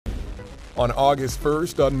On August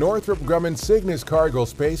 1st, a Northrop Grumman Cygnus cargo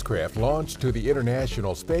spacecraft launched to the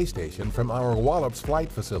International Space Station from our Wallops Flight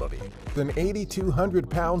Facility. Then 8,200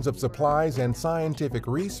 pounds of supplies and scientific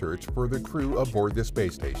research for the crew aboard the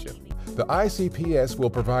space station. The ICPS will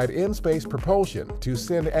provide in-space propulsion to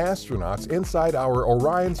send astronauts inside our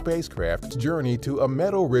Orion spacecraft's journey to a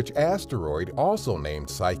metal-rich asteroid, also named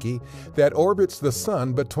Psyche, that orbits the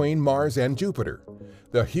Sun between Mars and Jupiter.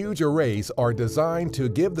 The huge arrays are designed to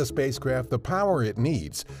give the spacecraft the power it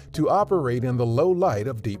needs to operate in the low light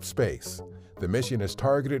of deep space. The mission is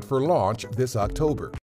targeted for launch this October.